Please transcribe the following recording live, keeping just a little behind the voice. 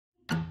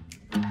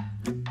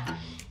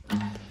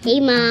Hey,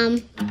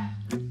 Mom.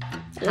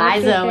 Hi,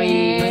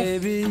 Zoe.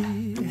 Baby,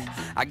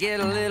 I get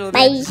a little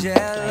Bye. bit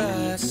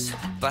jealous,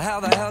 but how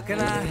the hell can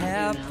I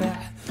help it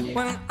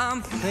when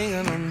I'm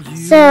thinking on you?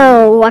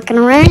 So, walking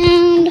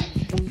around.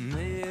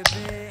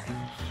 Maybe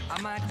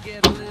I might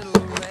get a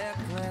little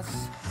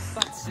reckless,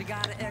 but you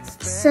gotta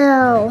expect.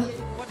 So,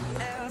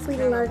 we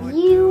love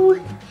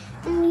you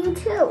and you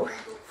too.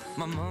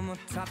 My mama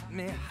taught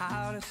me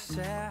how to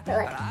share. For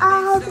like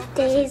all the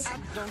days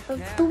of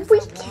the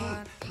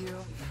weekend.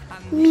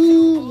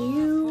 Me,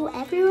 you,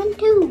 everyone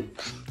too.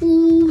 Me,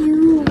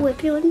 you,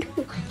 everyone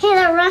too. Hey,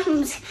 that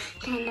rhymes.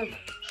 Kind of.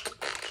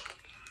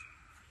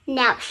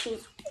 Now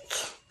she's weak.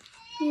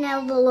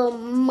 Now the little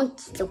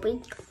monkey's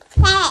awake.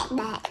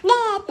 I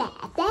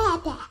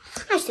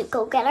should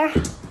go get her.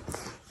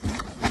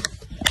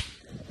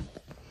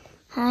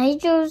 Hi,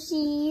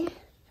 Josie.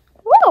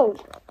 Whoa,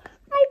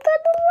 I got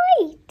the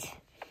light.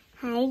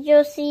 Hi,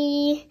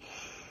 Josie.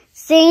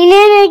 Say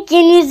Nana,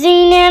 can you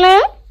say Nana?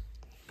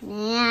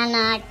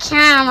 Nana,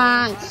 come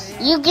on.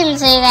 You can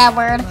say that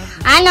word.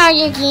 I know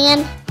you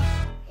can.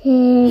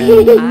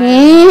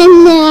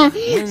 Nana,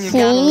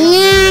 say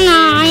Nana.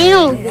 I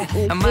know you I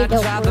can might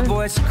say drive that the word.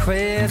 boys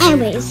crazy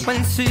Anyways,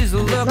 when she's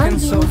looking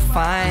so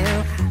fine.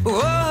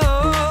 Whoa,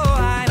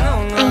 I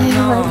don't I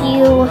know. love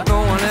you. No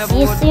one ever See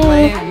you would soon.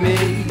 blame me.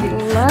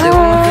 The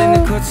only thing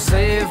that could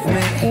save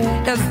me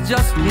is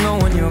just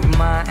knowing you're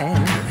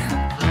mine.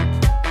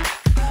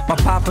 My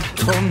papa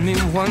told me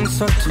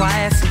once or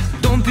twice,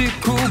 don't be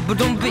cool, but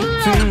don't be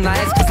too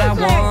nice. Cause I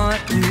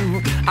want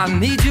you, I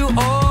need you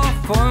all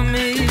for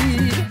me.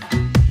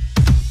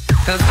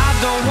 Cause I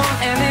don't want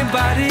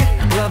anybody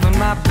loving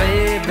my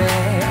baby.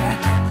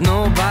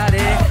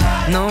 Nobody,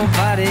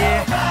 nobody,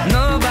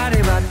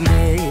 nobody but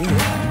me.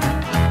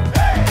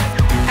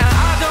 And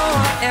I don't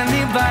want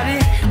anybody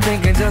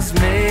thinking just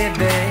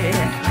maybe.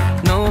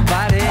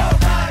 Nobody,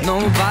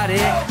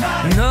 nobody,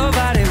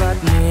 nobody but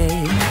me.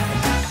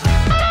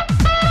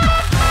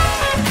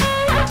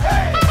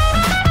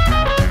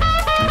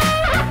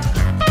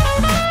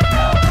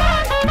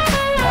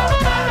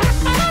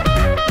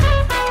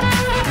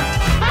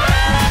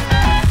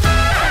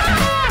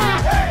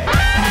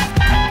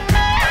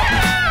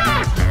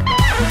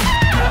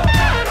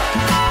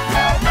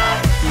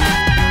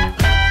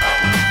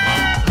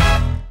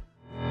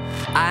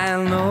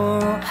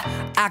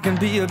 I can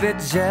be a bit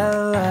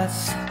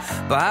jealous,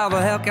 but how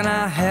the hell can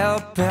I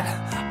help it?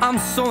 I'm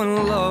so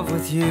in love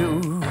with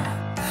you.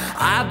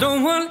 I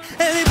don't want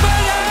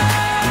anybody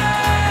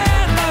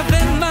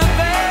loving my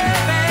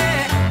baby.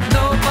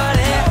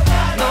 Nobody,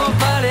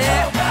 nobody,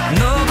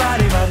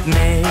 nobody but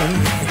me.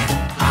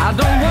 I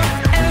don't want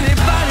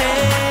anybody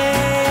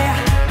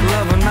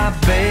loving my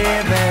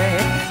baby.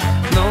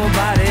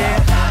 Nobody,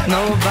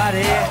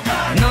 nobody,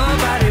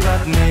 nobody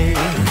but me.